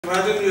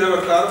Imagine you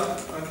have a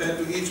curve, okay,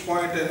 to each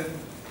point in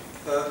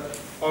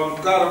on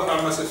curve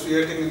I'm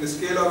associating in the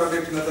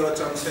scalar-valued. In other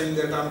words, I'm saying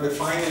that I'm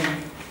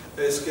defining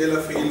a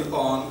scalar field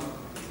on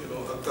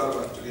a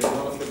curve actually. And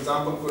one of the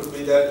example could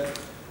be that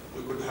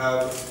you could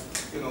have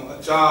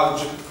a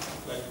charge,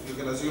 like you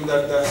can assume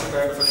that that's a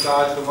kind of a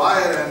charged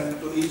wire,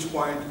 and to each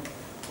point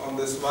on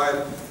this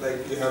wire,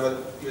 like you have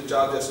your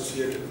charge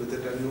associated with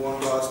it, and you want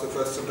to ask the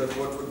question that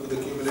what would be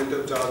the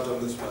cumulative charge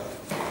on this wire.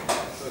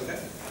 Okay.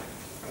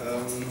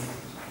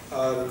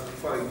 Or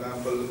for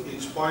example,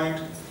 each point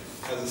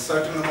has a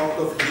certain amount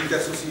of heat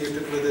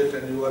associated with it,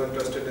 and you are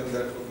interested in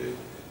that. Okay,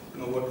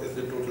 what is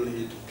the total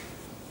heat,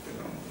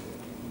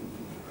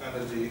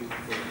 energy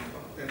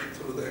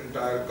through the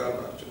entire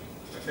curve actually.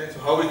 Okay, so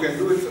how we can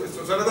do it?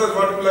 So in other words,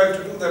 what we like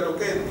to do that.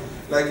 Okay,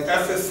 like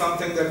f is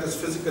something that is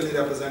physically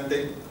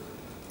representing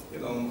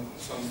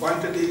some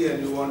quantity,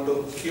 and you want to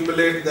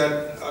accumulate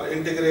that or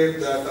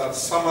integrate that or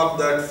sum up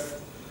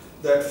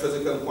that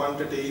physical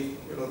quantity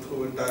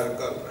through entire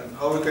curve. And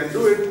how we can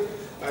do it,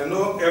 I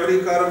know every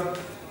curve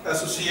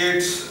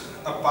associates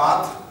a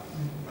path,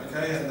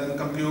 okay, and then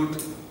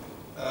compute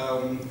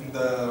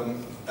the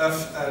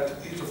f at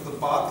each of the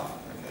path.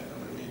 Okay,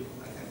 maybe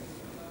I can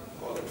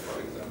call it,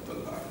 for example,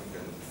 you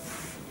can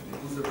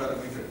use the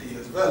parameter t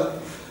as well,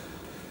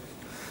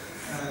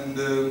 and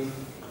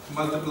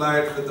multiply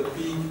it with the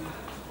p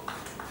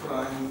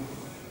prime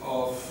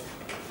of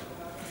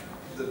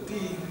the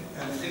t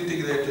and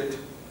integrate it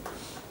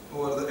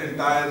over the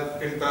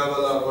entire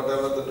interval or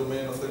whatever the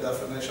domain of the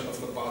definition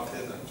of the path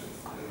is actually.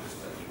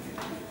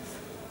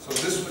 So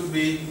this would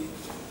be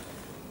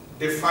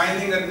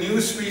defining a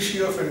new species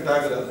of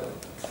integral,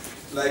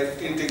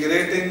 like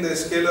integrating the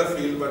scalar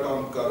field but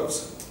on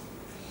curves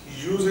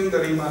using the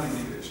Riemann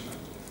integration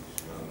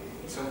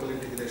actually. Simple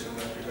integration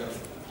that we have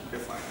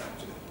defined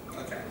actually.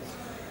 Okay.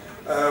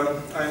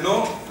 I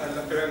know,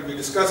 and we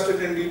discussed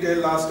it in detail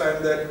last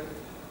time, that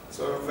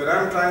so when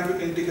I'm trying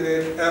to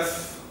integrate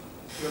f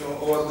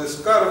over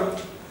this curve,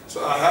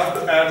 so I have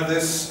to add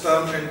this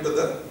term into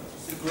the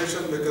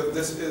equation, because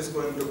this is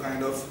going to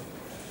kind of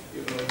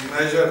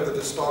measure the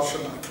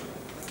distortion actually.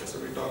 Okay, so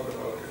we talked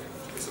about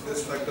it. So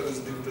this factor is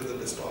due to the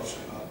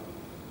distortion, or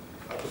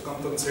how to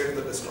compensate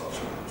the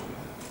distortion actually,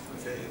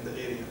 okay, in the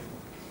area.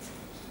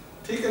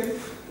 Okay,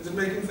 is it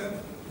making sense?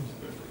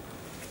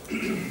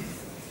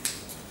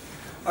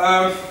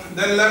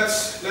 Then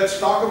let's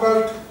talk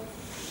about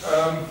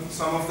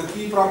some of the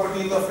key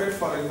properties of it.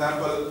 For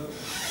example,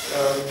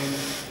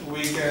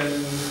 we can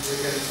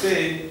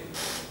say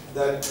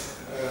that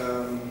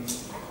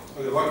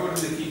okay, what would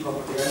be the key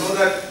property? I know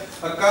that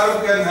a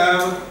curve can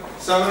have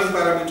several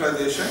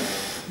parameterization,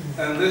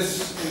 and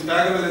this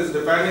integral is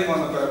depending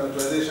on the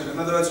parameterization. In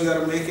other words, you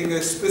are making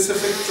a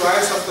specific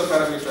choice of the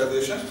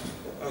parameterization,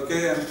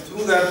 okay, and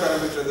through that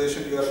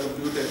parameterization you are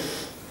computing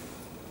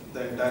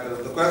the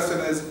integral. The question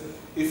is,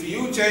 if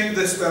you change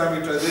this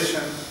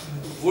parameterization,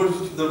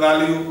 would the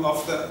value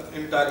of the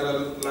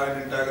integral,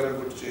 line integral,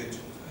 would change?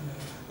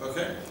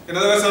 Okay. In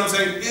other words, I'm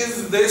saying,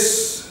 is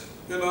this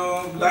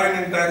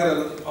line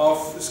integral of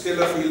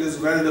scalar field is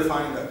well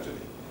defined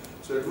actually?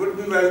 So it would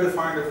be well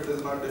defined if it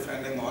is not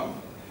depending on,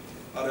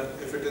 or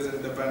if it is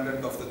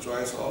independent of the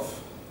choice of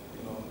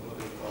what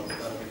we call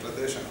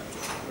parameterization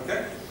actually.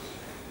 Okay.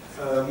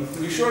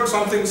 We showed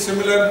something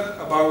similar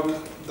about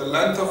the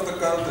length of the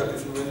curve, that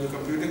if when you're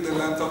computing the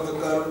length of the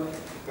curve,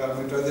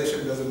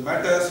 parameterization doesn't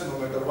matter. So no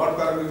matter what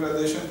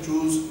parameterization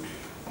choose,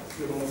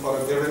 for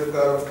a given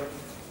curve,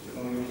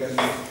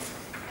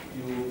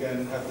 you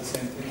can have the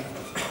same thing.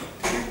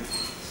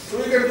 So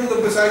we can do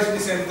the precisely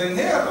same thing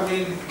here. I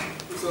mean,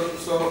 so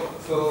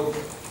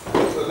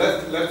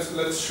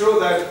let's show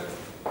that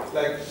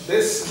like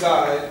this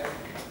guy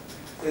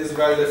is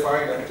well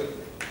defined actually.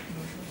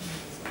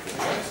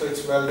 Okay, so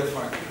it's well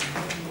defined.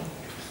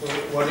 So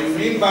what do you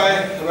mean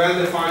by well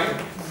defined?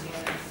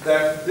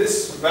 That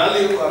this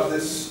value or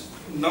this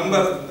number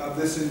of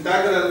this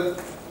integral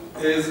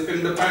is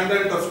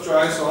independent of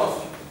choice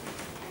of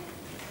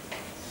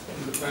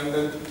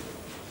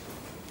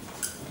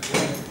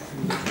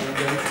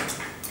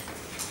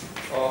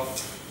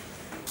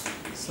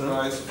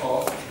choice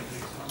of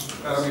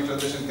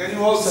parameterization. Can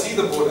you all see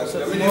the board? I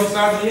mean, if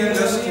not, you can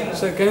just.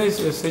 So can you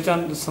switch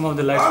on some of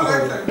the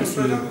lights?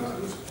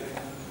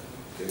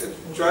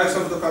 Choice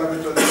of the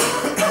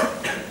parameterization.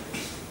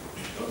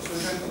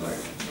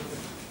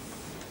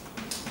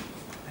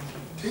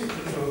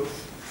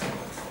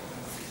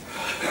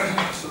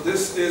 So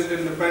this is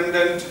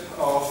independent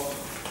of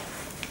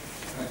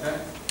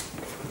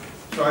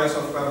choice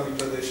of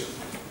parameterization.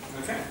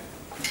 Okay.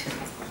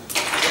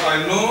 So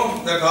I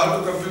know that how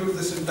to compute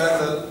this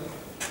integral,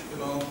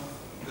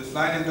 this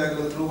line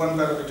integral through one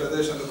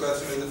parameterization. The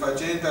question is, if I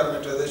change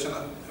parameterization,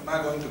 am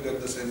I going to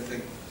get the same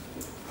thing?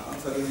 The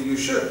answer is you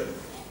should.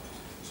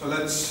 So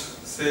let's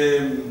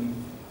say,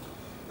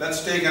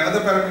 let's take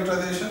another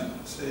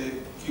parameterization, say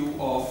q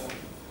of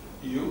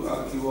u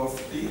or q of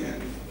t,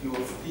 and q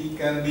of t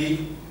can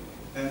be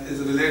and is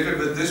related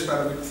with this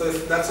parameter. So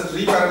if that's a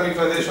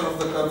reparameterization of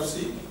the curve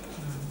C,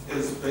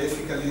 is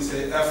basically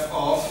say f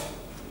of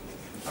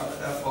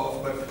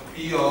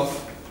P of,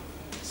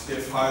 say,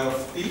 phi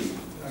of t,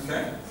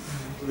 okay,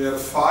 where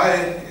phi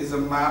is a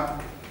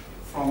map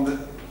from the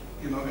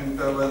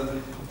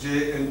interval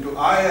j into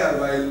I,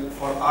 while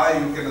for I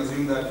you can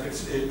assume that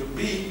it's A to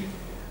B,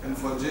 and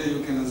for j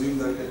you can assume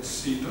that it's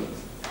C to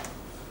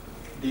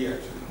D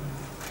actually.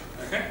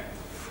 Okay?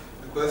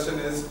 The question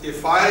is,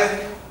 if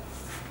I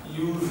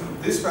use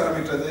this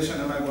parameterization,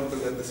 am I going to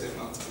get the same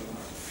answer?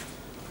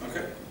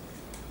 Okay?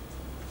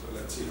 So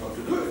let's see how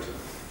to do it.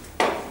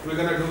 We're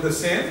going to do the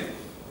same,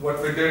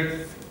 what we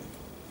did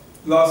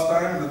last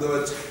time. In other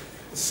words,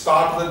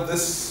 start with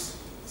this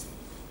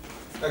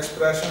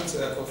expression,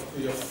 say f of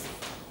p of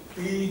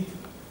t,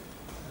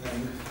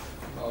 and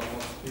norm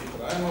of p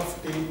prime of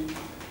t,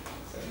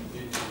 and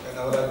dt. And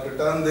I will have to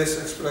turn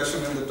this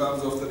expression in the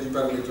terms of the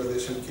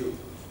reparameterization Q.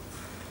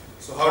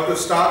 So how to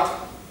start?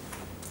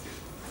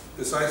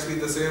 Precisely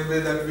the same way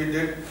that we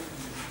did.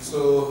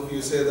 So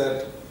you say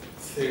that,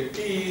 say,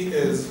 t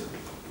is,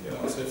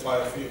 say phi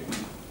of u.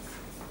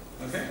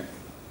 Okay?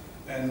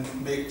 And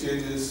make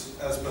changes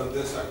as per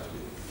this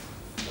actually.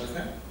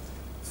 Okay?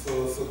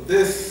 So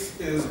this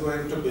is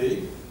going to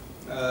be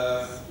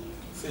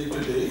C to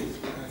D.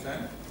 Okay?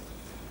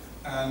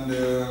 And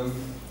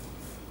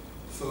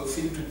so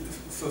C,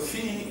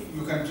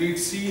 you can treat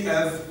C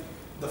as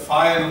the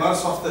phi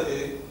inverse of the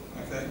A.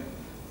 Okay?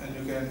 And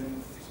you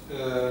can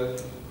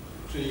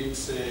treat,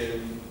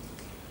 say,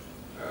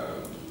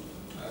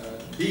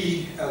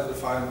 D as the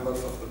phi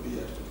inverse of the B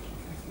actually.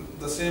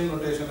 The same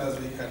notation as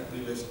we had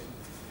previously.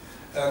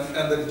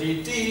 And the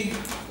dt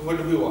would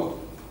be what?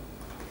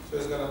 So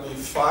it's going to be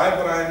phi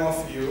prime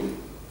of u,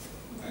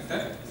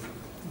 okay,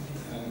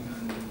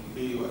 and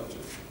du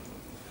actually.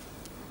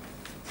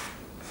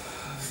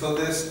 So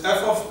this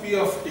f of p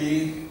of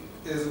t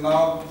is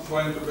now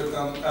going to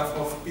become f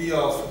of p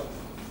of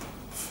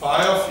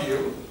phi of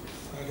u,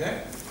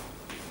 okay,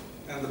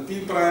 and the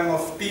p prime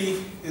of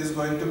t is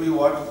going to be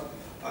what?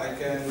 I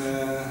can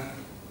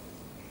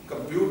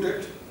compute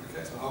it.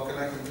 Okay, so how can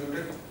I compute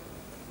it?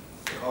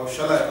 So how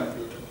shall I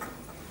compute it?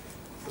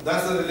 So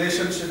that's the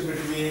relationship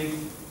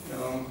between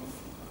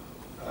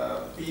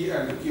P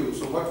and Q.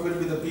 So what will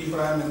be the P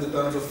prime in the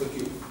terms of the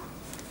Q?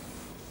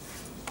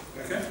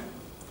 Okay?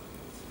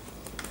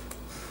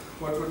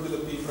 What would be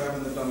the P prime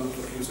in the terms of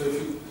the Q? So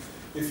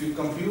if you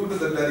compute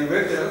the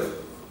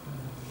derivative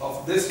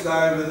of this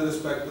guy with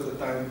respect to the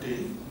time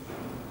t,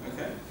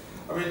 okay?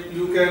 I mean,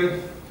 you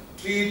can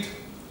treat,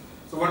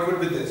 so what would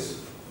be this?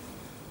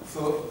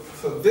 So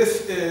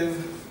this is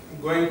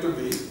going to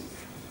be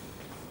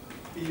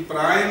P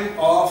prime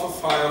of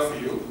phi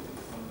of u,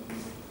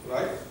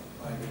 right?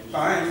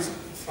 Times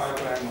phi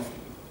prime of u,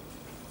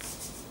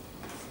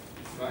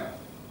 right?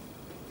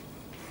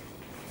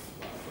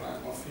 Phi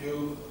prime of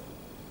u,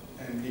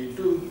 and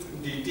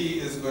dt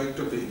is going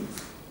to be,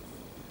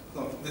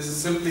 no, this is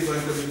simply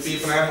going to be P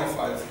prime of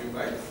phi of u,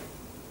 right?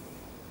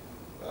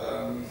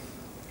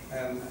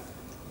 And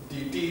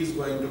dt is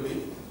going to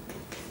be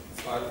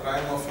phi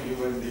prime of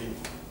u and d.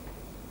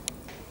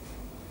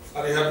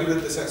 Are you happy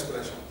with this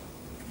expression?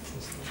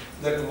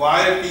 That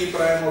y p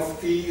prime of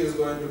t is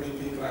going to be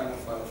p prime of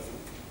phi of u.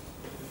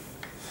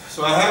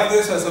 So I have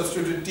this, I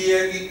substituted t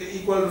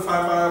equal to phi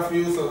of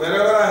u. So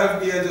wherever I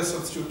have t, I just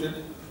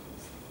substituted,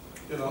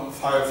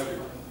 phi of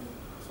u.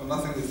 So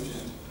nothing is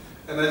changed.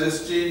 And I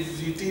just changed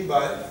dt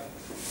by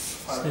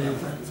phi prime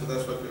of u. So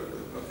that's what we are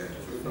doing. Okay,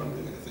 so we're not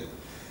doing anything.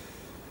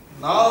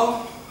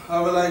 Now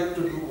I would like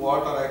to do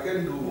what, or I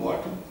can do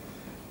what,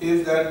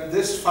 is that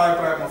this phi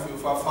prime of u,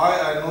 for phi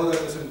I know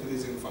that it's an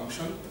increasing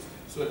function,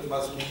 so it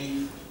must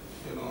be,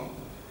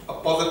 a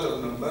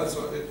positive number.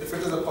 So if it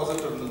is a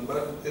positive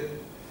number,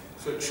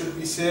 so it should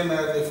be same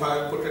as if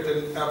I put it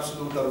in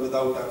absolute or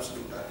without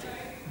absolute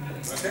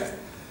actually. Okay?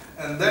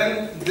 And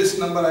then this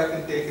number I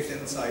can take it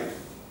inside,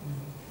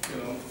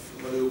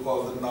 what do you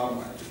call the norm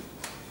actually.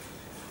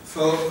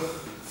 So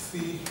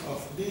C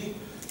of D,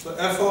 so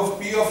f of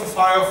p of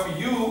phi of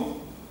u,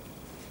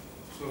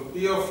 so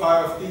p of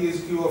phi of t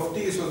is q of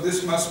t, so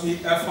this must be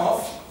f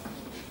of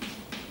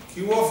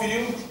q of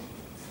u.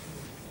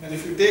 And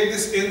if you take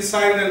this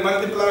inside and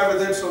multiply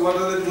with it, so what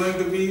is it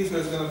going to be? So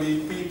it's going to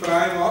be p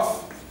prime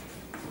of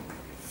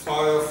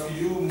phi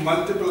of u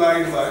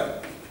multiplied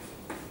by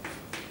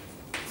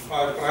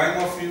phi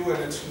prime of u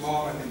and its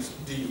norm and its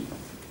d.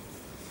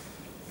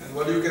 And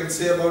what you can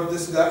say about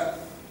this guy?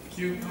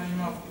 Q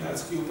prime of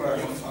That's q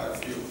prime of phi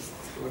of u.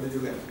 So what did you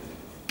get?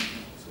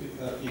 So you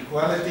have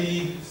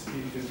equality, c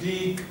to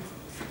d.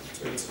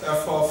 So it's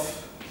f of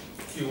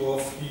q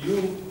of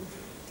u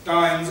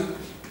times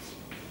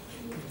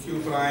q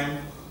prime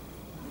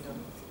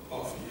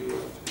of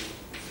u.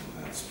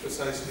 That's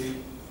precisely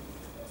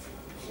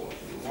what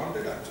you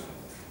wanted actually.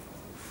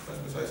 That's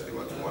precisely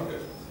what you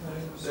wanted.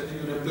 That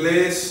you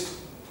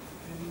replace,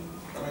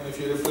 if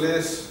you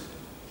replace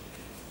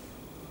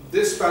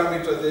this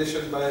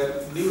parameterization by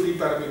a new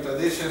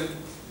reparameterization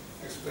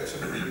expression,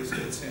 will be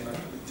still same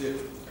actually, j.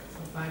 So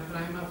phi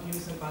prime of u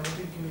is a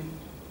positive given.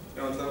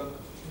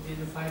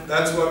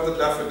 That's what the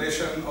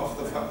definition of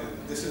the phi,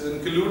 this is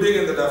including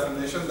in the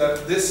definition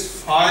that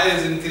this phi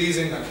is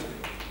increasing actually.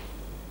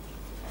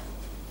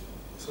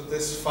 So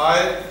this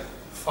phi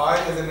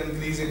is an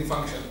increasing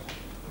function.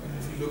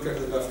 If you look at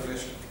the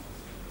definition,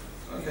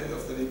 okay,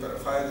 of the reparameter,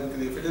 phi is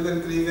increasing. If it is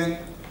increasing,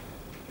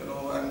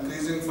 an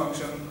increasing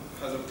function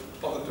has a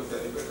positive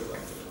derivative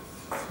actually.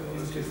 So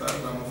this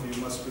diagram of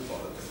u must be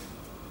positive.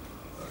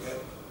 Okay,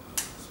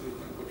 so you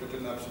can put it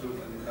in absolute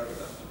and you have it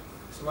actually.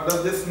 So what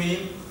does this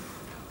mean?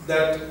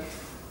 That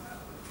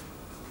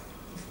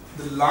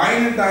the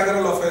line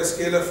integral of a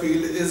scalar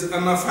field is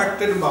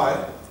unaffected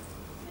by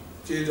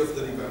change of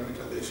the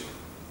reparameterization.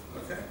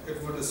 Okay,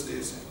 it would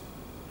stay same.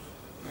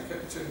 Okay,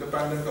 it's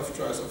independent of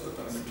choice of the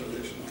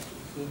parameterization.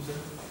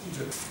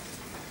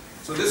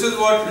 So this is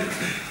what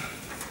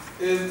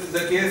is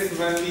the case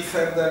when we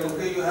said that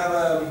okay, you have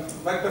a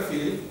vector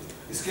field,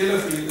 a scalar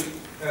field,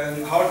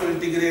 and how to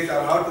integrate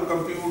or how to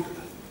compute,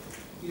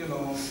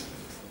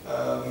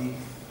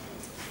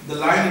 the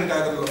line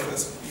integral of a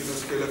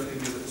scalar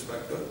field with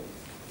respect to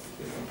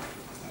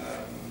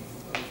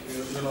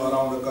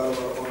around the curve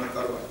or on a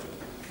curve actually.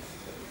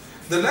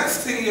 The next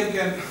thing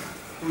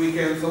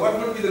so what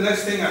would be the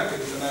next thing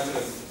actually?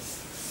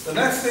 The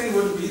next thing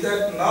would be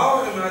that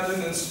now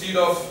imagine instead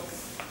of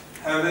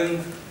having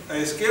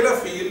a scalar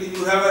field,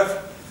 you have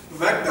a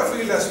vector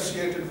field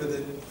associated with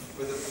it,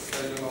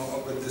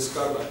 with this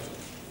curve actually.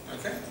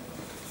 Okay.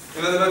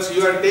 In other words,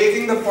 you are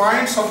taking the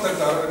points of the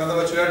curve. In other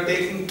words, you are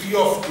taking p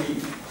of t,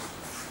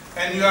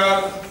 and you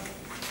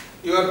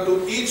are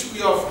to each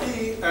p of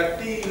t at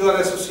t you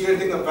are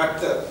associating a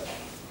vector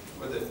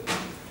with it.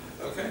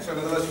 Okay. So in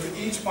other words, to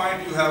each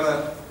point you have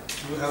a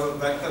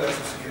vector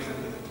associated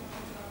with it.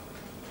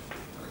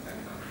 Okay.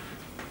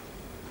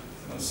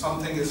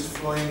 Something is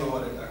flowing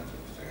over it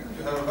actually.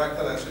 You have a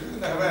vector associated. You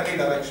can have any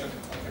direction.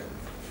 Okay.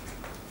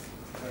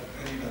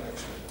 Any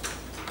direction.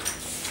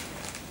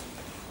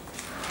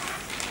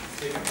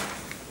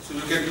 So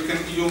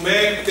you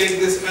may take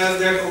this as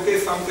that okay,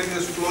 something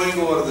is flowing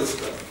over this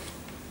curve.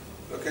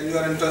 Okay, you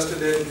are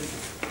interested in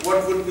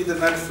what would be the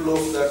net flow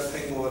of that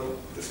thing over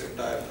this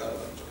entire curve.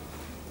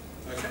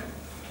 Okay.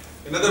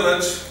 In other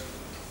words,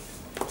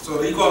 so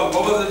recall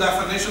what was the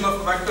definition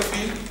of vector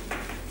field.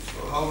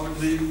 So how would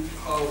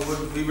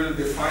we will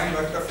define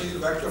vector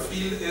field? Vector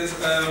field is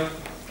a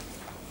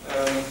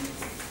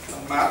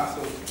map.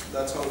 So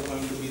that's how it's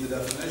going to be the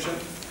definition.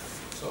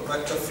 So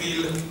vector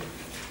field.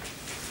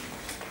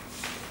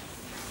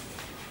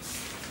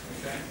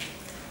 Okay,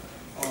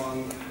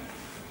 on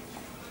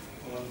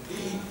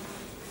D,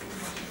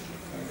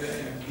 okay,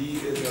 and D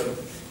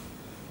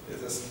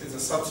is a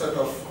subset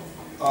of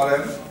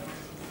Rn.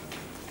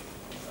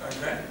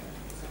 Okay,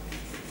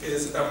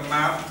 is a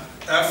map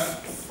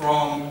F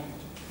from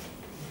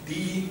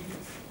D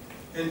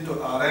into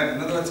Rn.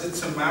 In other words,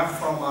 it's a map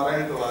from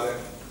Rn to Rn.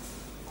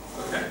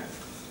 Okay,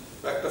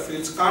 vector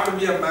fields can't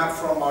be a map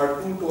from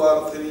R2 to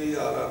R3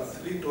 or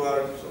R3 to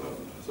R2.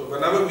 So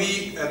whenever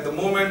we, at the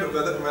moment,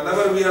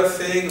 whenever we are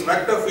saying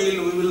vector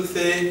field, we will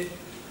say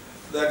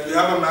that we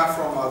have a map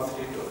from R3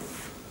 to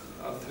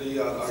R3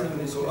 or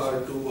R2 to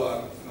R2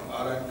 or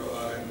Rn to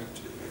Rn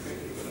actually.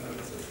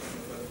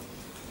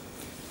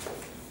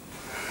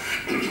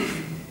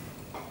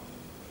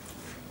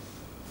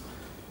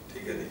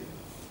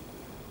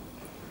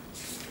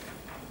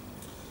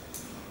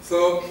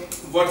 So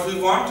what we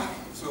want,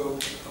 so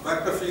a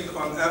vector field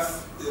on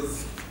F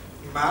is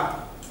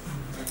map.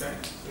 Okay,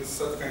 it's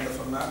such kind of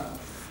a map.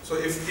 So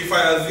if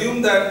I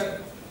assume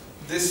that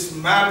this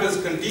map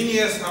is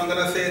continuous, I'm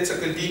going to say it's a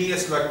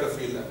continuous vector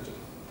field actually.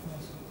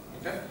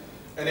 Okay,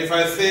 and if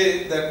I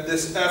say that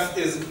this F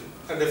is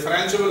a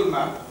differentiable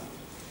map,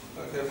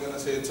 okay, I'm going to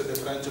say it's a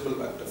differentiable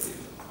vector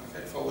field.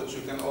 Okay, for which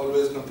you can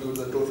always compute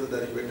the total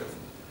derivative.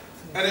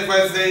 And if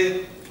I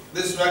say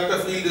this vector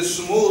field is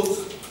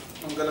smooth,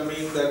 I'm going to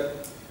mean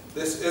that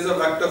this is a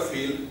vector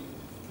field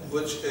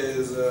which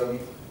is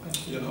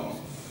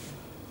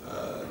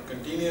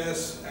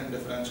continuous and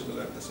differentiable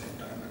at the same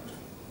time.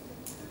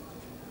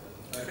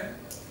 Okay.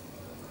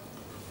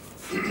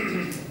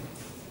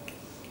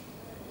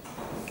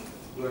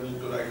 Do I need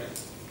to write it?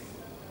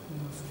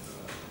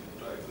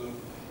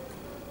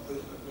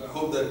 I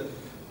hope that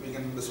we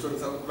can understand.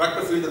 So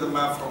vector field is a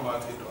map from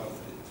R3 to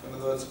R3. So in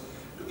other words,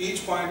 to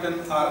each point in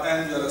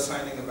Rn, you are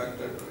assigning a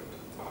vector to it.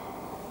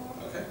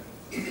 Okay.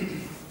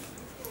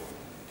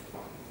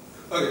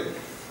 Okay.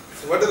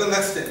 So what is the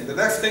next thing? The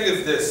next thing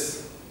is this.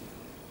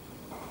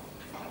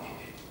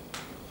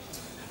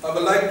 I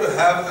would like to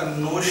have a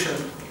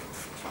notion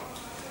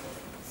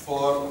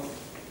for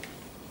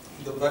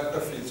the vector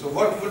field. So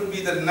what would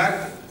be the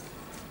net,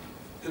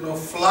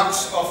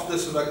 flux of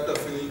this vector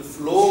field,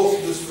 flow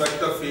of this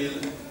vector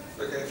field?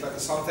 Okay, it's like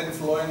something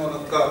flowing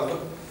on a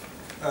curve.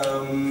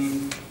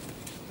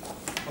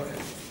 Okay.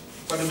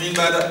 What do you mean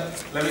by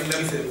that? Let me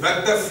say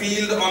vector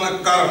field on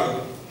a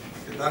curve.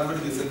 Okay, that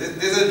would be so.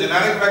 This is a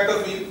generic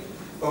vector field.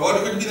 But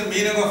what would be the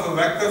meaning of a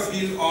vector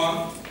field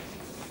on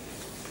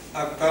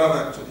a curve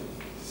actually?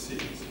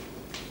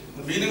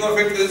 The meaning of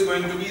it is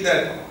going to be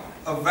that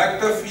a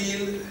vector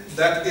field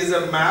that is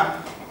a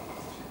map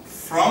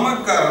from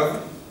a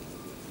curve,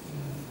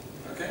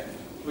 okay,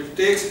 which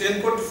takes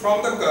input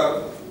from the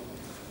curve,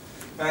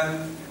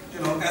 and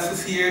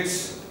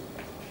associates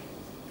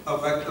a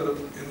vector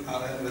in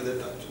Rn with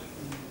it actually.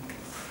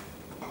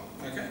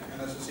 Okay,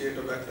 and associate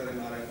a vector in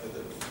Rn with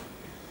it.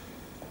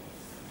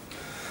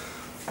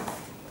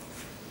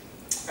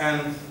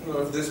 And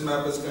if this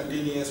map is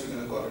continuous, we're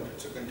going to call it.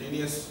 It's a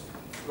continuous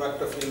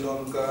vector field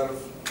on curve.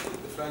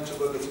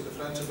 Differentiable is a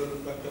differentiable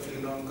vector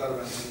field on curve,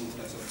 and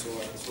smoothness, and so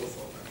on and so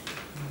forth.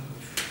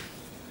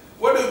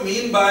 What do you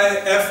mean by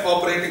f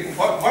operating?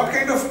 What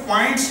kind of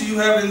points you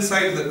have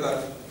inside the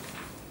curve?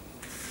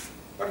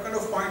 What kind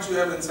of points you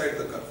have inside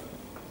the curve?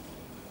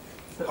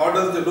 How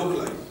does they look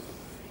like?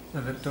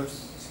 The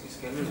vectors.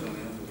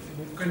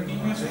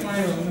 Continuous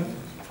point.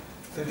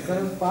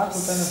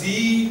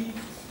 C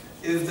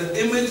is the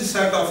image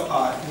set of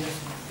I,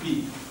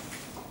 P.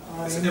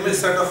 It's an image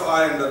set of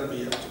I under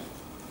P actually.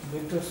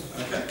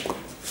 Okay.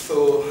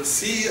 So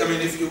C, I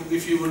mean, if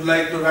you would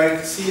like to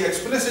write C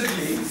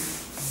explicitly,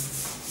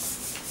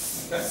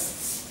 okay,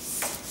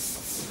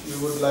 if you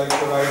would like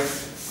to write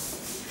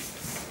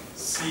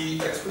C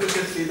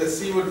explicitly, the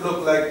C would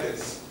look like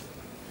this.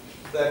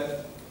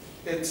 That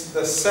it's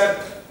the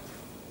set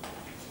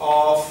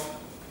of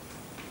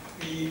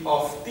P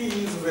of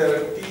T's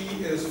where T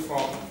is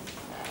from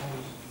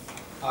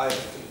I,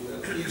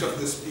 where each of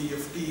this P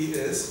of T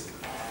is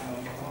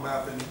a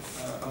map in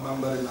a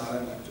member in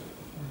Rn actually.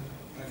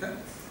 Okay?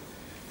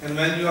 And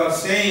when you are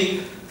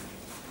saying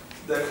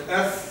that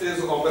F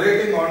is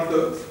operating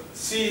onto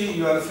C,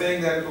 you are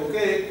saying that,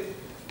 okay,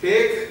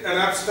 take an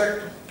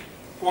abstract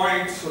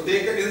point, so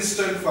take an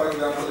instant, for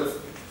example, if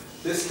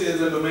this is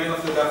the domain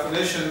of the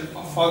definition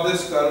for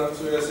this curve,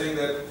 so you are saying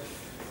that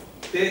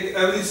take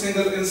every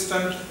single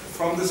instant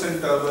from this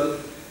interval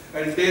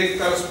and take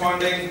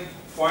corresponding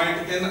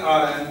point in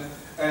Rn,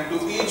 and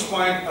to each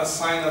point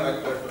assign a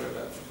vector to it.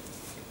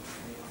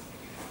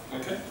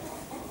 Okay?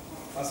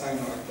 Assign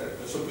a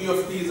vector. So P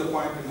of T is a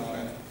point in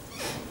Rn.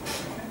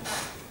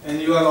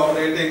 And you are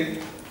operating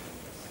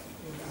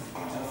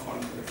F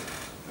onto it.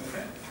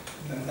 Okay?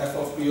 Then F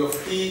of P of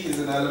T is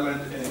an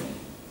element in.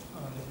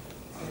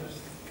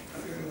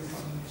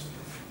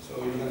 So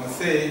you're going to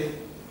say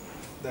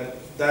that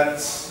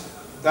that's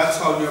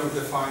how you have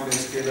defined a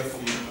scalar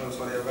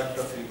field, a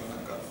vector field on a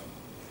curve.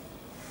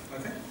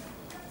 Okay?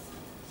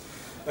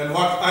 And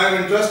what I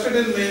am interested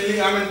in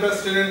mainly, I am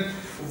interested in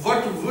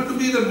what would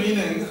be the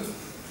meaning,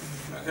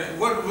 okay,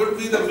 what would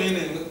be the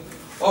meaning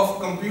of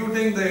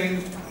computing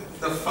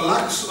the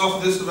flux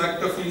of this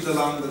vector field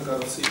along the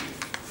curve C.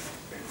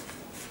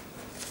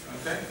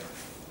 Okay?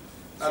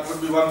 That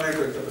would be one way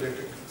to interpret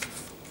it.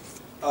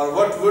 Or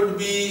what would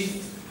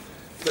be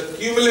the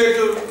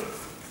cumulative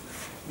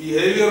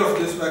behavior of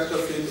this vector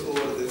field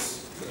over the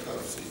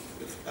curve C,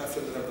 if F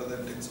is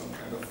representing some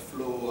kind of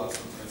flow or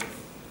some kind of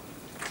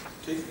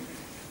thing.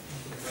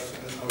 That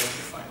is how it's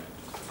defined.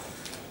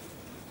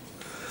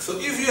 So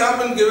if you have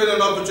been given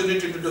an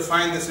opportunity to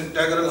define this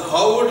integral,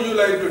 how would you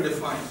like to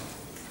define?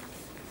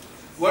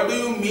 What do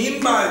you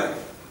mean by,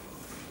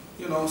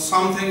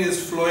 something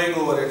is flowing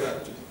over it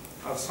actually,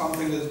 or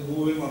something is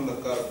moving on the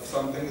curve,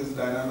 something is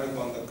dynamic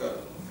on the curve?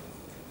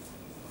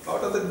 How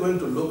is it going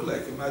to look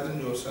like? Imagine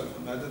yourself.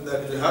 Imagine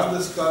that you have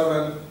this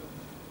curve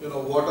and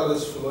water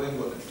is flowing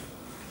on it.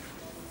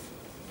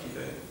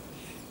 Okay.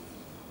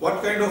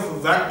 What kind of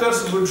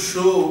vectors would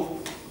show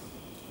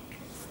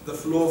the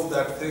flow of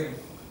that thing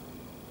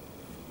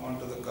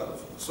onto the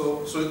curve?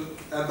 So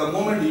at the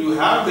moment you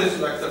have this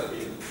vector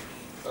field.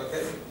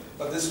 Okay.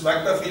 But this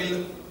vector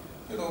field,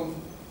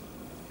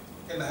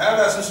 can have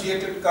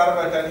associated curve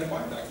at any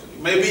point actually.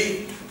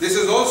 Maybe this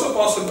is also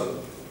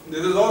possible.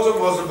 This is also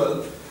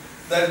possible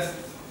that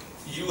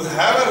you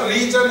have a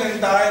region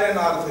entire in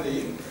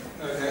R3,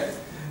 okay,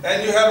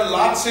 and you have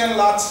lots and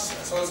lots.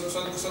 So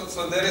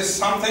there is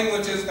something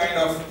which is kind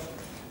of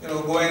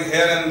going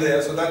here and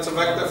there. So that's a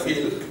vector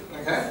field,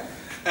 okay,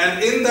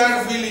 and in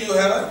that field you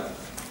have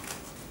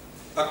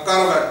a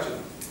curve actually.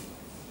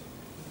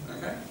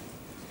 Okay,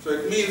 so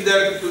it means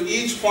that to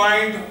each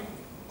point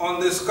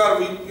on this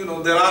curve,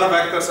 there are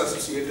vectors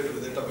associated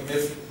with it. I mean,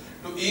 if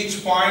to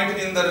each point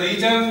in the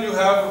region you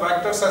have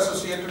vectors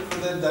associated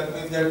with it, that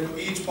means that to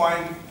each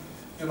point,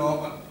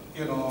 on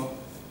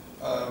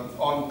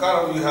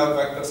curve you have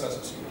vectors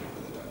associated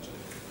with it actually.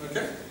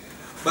 Okay,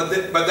 but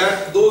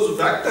those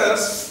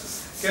vectors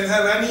can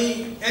have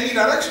any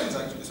directions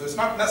actually. So it's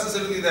not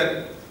necessarily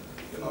that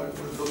it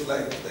would look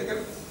like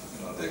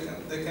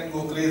they can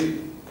go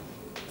crazy.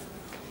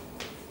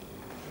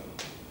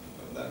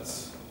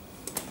 That's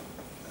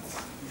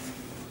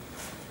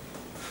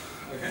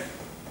okay.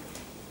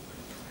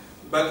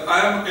 But I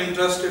am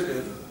interested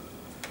in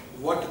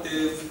what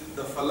is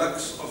the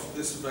flux of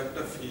this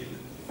vector field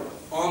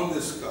on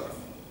this curve.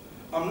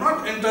 I'm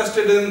not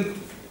interested in,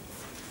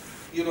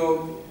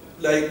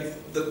 like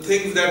the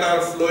things that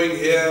are flowing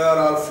here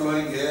or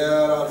flowing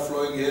here or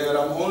flowing here.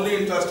 I'm only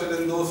interested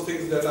in those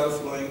things that are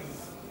flowing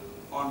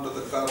onto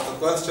the curve. The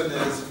question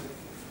is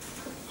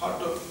how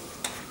to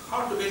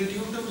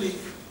intuitively,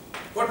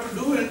 what to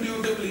do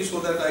intuitively so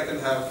that I can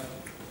have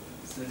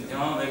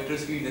जहाँ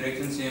vectors की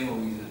direction same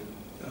होगी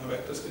sir,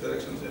 vectors vectors की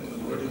direction same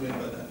होगी. What do you mean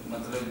by that?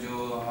 मतलब जो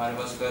हमारे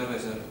पास curve है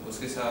sir,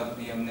 उसके साथ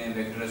भी हमने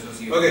vector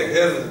associate. Okay,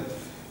 here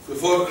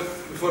before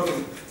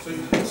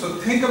so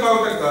think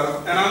about a curve,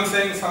 and I'm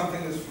saying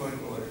something is flowing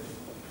over it.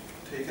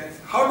 Okay,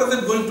 how does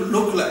it going to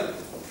look like?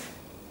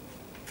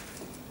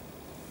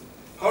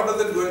 How does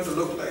it going to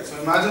look like? So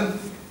imagine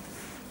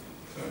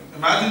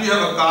you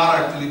have a car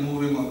actually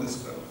moving on this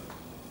curve.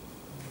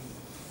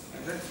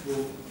 Okay,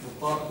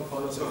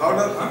 so how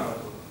does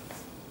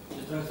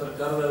जिस तरह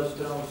curve है उस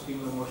तरह उसकी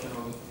motion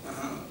होगी.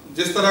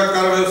 जिस तरह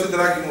curve है उसी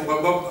तरह की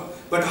move.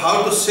 But how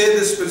to say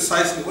this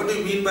precisely? What do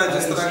you mean by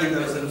जिस तरह की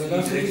कर्व?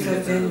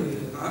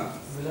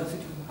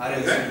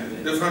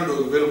 Different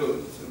होगी, बिल्कुल.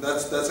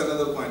 That's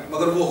another point.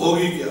 मगर वो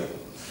होगी क्या?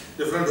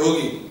 Different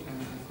होगी.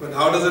 But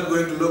how does it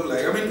going to look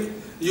like? I mean,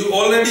 you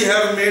already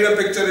have made a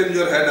picture in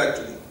your head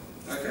actually.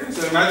 Okay,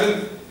 so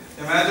imagine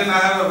I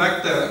have a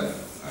vector.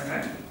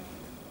 Okay,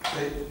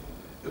 like,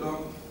 you know,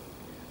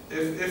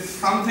 if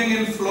something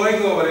is flowing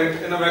over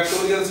it in a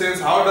vectorial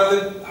sense, how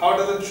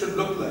does it should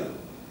look like?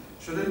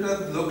 Shouldn't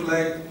it look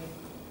like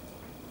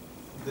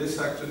this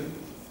actually?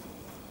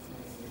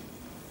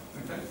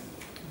 Okay,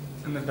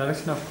 in the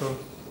direction of curve.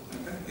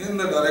 okay, in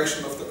the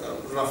direction of the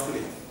curve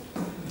roughly.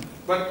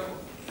 But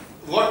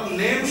what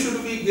name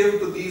should we give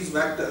to these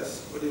vectors?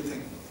 What do you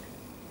think?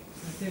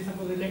 Say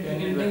suppose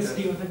electric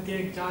intensity हो सकती है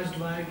एक charged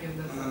wire के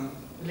अंदर.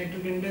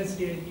 Electric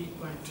intensity है कि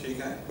point. ठीक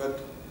है, but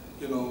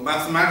you know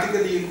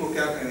mathematically इनको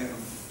क्या कहें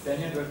हम?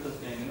 Tangent vectors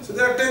कहेंगे. So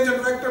they are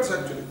tangent vectors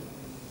actually.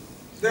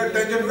 They are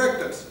tangent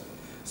vectors.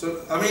 So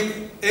I mean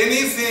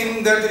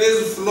anything that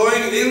is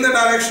flowing in the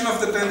direction of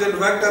the tangent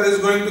vector is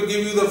going to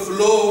give you the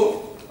flow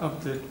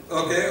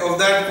of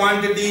that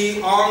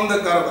quantity on the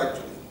curve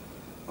actually.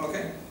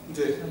 Okay.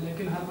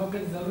 लेकिन हर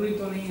वक्त जरूरी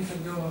तो नहीं है sir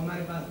जो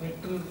हमारे पास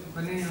vector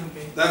बने यहाँ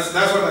पे. That's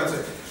what I'm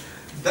saying.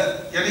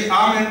 यानी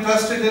I'm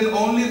interested in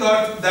only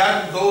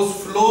that those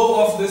flow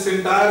of this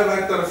entire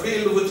vector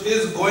field which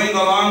is going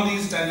along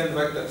these tangent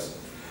vectors.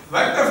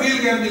 Vector field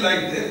can be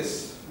like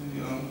this.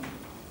 You know,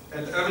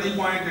 at every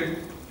point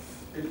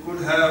it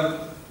could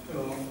have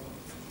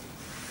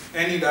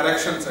any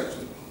directions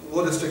actually.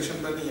 वो restriction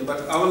पे नहीं है. But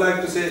I would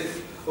like to say,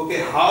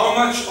 okay, how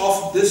much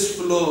of this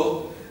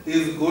flow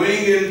is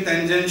going in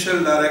tangential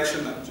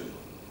direction actually.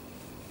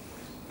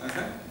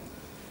 Okay.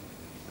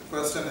 The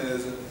question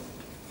is,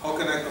 how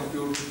can I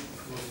compute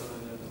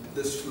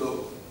this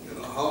flow? You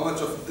know, how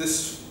much of this,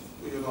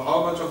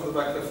 how much of the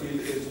vector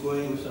field is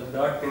going in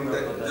that?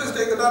 Just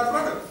take a dot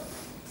product.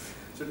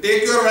 So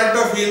take your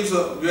vector field.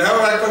 So you have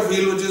a vector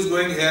field which is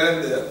going here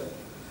and there,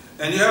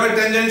 and you have a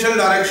tangential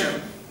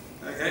direction.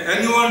 Okay, and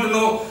you want to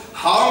know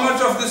how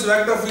much of this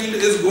vector field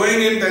is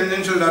going in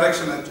tangential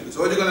direction actually.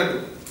 So what are you going to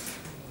do?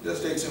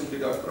 Just take simply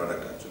dot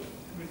product actually.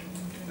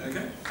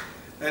 Okay,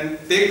 and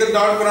take the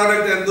dot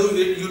product and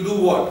you do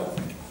what?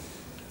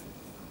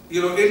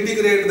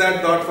 Integrate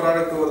that dot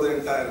product over the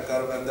entire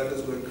curve, and that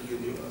is going to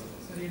give you.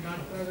 Sorry, dot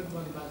product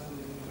was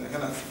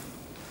last.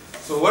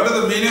 So what is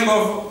the meaning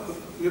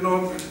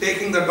of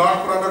taking the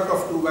dot product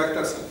of two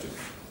vectors actually?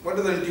 What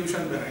is the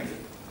intuition behind it?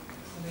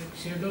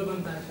 Shadow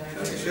बनता है शायद.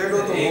 Shadow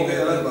तो हो गया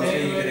अलग बात.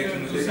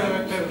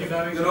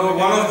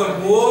 One of the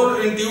more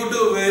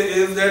intuitive way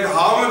is that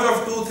how much of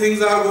two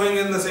things are going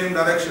in the same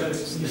direction.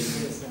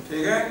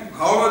 Okay?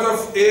 How much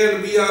of A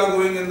and B are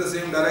going in the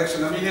same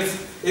direction? I mean,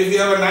 if you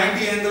have a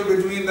 90 angle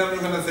between them,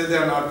 you're going to say they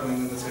are not going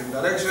in the same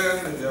direction.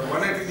 If you have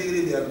 180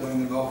 degree, they are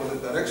going in the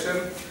opposite direction.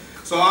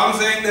 So I'm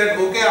saying that,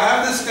 okay, I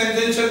have this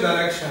tangential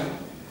direction.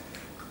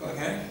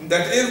 Okay,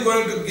 that is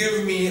going to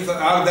give me,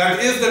 that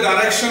is the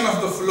direction of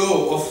the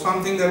flow of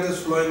something that is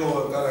flowing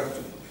over curve.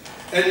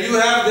 And you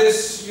have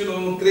this,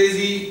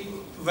 crazy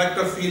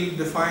vector field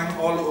defined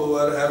all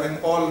over,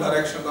 having all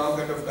directions, all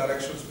kind of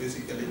directions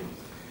basically,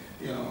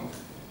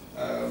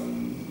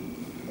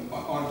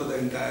 onto the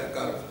entire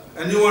curve.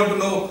 And you want to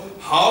know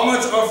how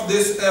much of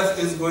this f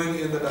is going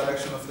in the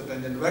direction of the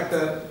tangent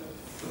vector.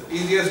 So the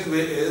easiest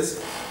way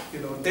is,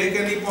 take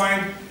any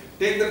point,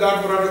 take the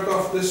dot product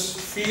of this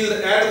field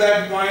at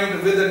that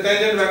point with the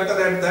tangent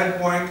vector at that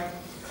point,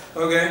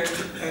 okay,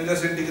 and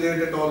just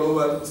integrate it all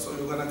over. So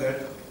you're gonna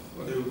get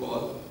what do you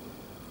call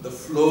the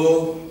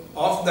flow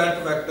of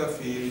that vector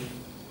field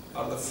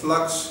or the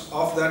flux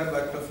of that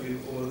vector field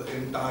over the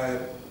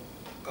entire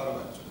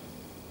curvature.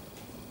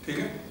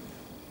 Okay?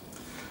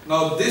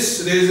 Now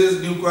this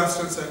raises new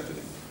questions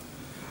actually.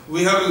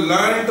 We have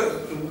learned,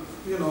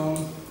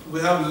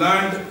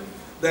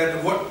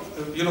 that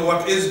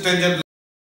what is tangent